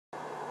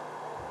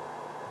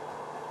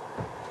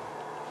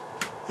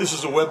This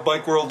is a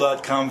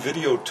webbikeworld.com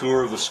video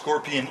tour of the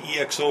Scorpion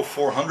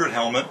EXO-400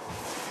 helmet.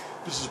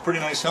 This is a pretty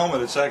nice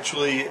helmet. It's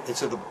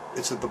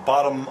at the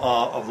bottom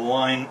of the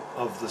line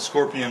of the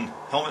Scorpion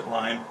helmet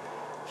line.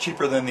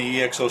 Cheaper than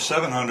the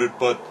EXO-400,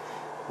 but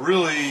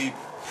really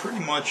pretty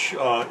much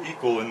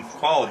equal in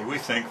quality, we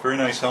think. Very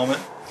nice helmet.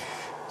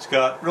 It's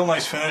got real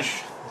nice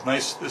finish.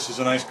 Nice. This is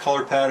a nice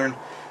color pattern.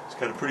 It's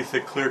got a pretty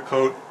thick clear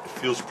coat. It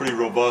feels pretty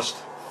robust.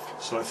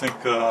 So I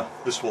think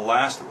this will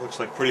last. It looks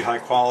like pretty high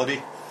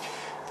quality.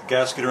 The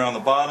gasket around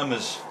the bottom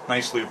is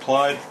nicely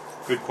applied.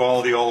 Good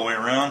quality all the way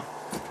around.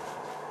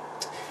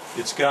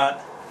 It's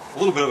got a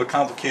little bit of a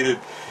complicated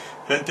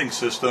venting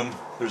system.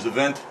 There's a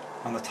vent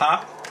on the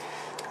top.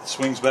 It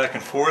swings back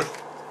and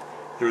forth.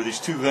 There are these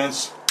two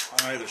vents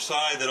on either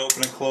side that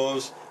open and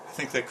close. I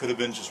think that could have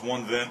been just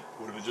one vent.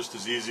 Would have been just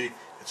as easy.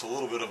 It's a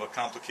little bit of a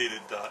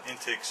complicated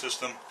intake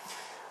system.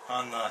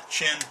 On the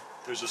chin,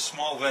 there's a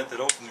small vent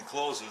that opens and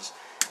closes,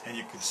 and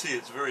you can see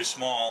it's very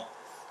small.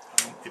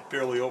 It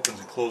barely opens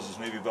and closes,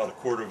 maybe about a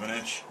quarter of an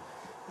inch.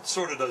 It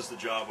sort of does the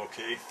job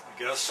okay, I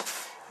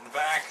guess. In the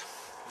back,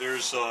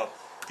 there's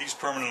these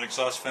permanent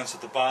exhaust vents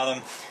at the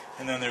bottom,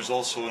 and then there's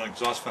also an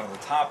exhaust vent on the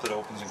top that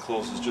opens and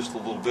closes just a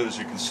little bit, as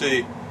you can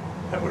see.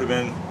 That would have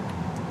been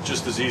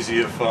just as easy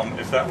if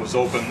that was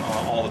open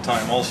all the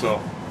time also.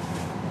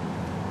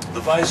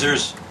 The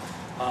visor's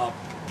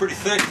pretty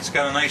thick. It's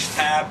got a nice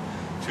tab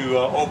to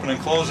open and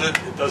close it.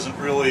 It doesn't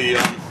really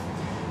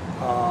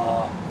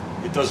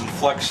it doesn't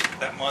flex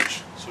that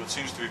much, so it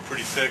seems to be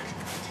pretty thick.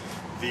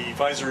 The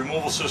visor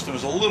removal system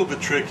is a little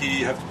bit tricky.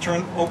 You have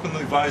to open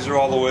the visor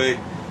all the way,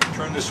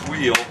 turn this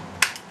wheel,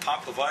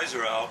 pop the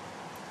visor out.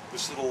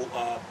 This little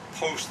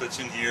post that's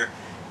in here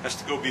has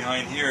to go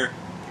behind here,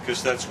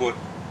 because that's what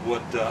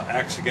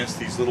acts against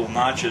these little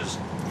notches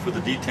for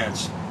the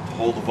detents to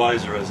hold the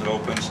visor as it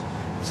opens.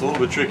 It's a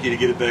little bit tricky to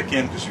get it back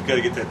in, because you've got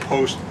to get that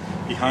post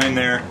behind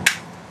there,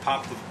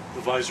 pop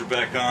the visor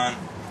back on,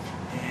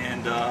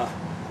 and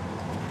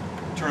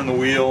turn the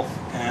wheel,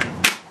 and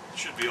it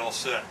should be all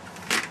set.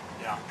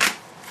 Yeah.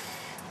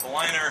 The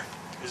liner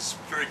is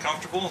very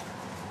comfortable.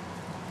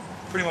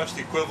 Pretty much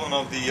the equivalent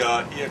of the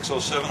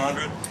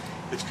EXO-400.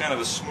 It's kind of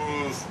a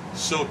smooth,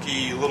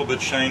 silky, a little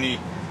bit shiny,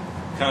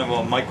 kind of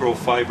a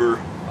microfiber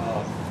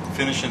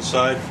finish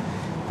inside,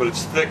 but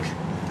it's thick.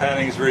 The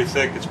padding is very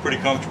thick. It's pretty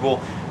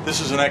comfortable. This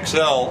is an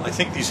XL. I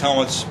think these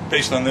helmets,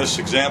 based on this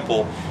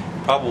example,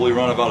 probably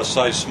run about a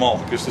size small,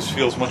 because this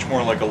feels much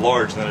more like a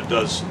large than it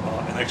does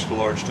an extra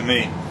large to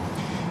me.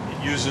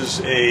 It uses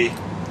a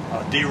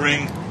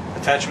D-ring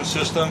attachment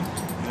system,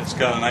 and it's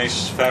got a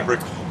nice fabric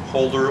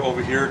holder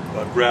over here,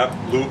 a grab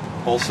loop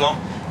also,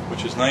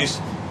 which is nice.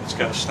 It's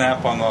got a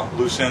snap on the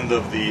loose end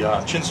of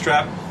the chin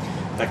strap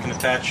that can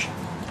attach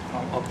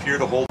up here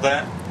to hold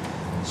that.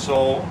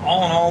 So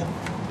all in all,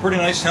 pretty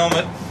nice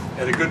helmet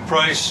at a good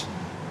price.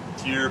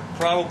 You're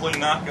probably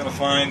not going to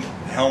find a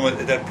helmet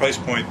at that price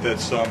point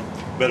that's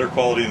better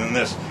quality than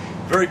this.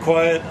 Very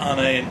quiet on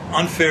an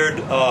unfaired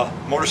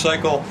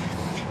motorcycle.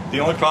 The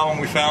only problem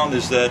we found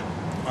is that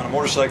on a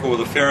motorcycle with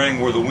a fairing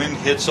where the wind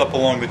hits up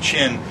along the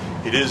chin,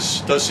 it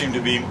does seem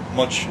to be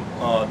much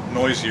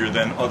noisier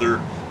than other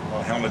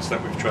helmets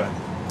that we've tried.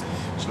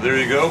 So there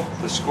you go,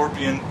 the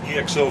Scorpion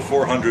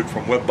EXO-400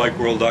 from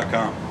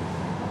webbikeworld.com.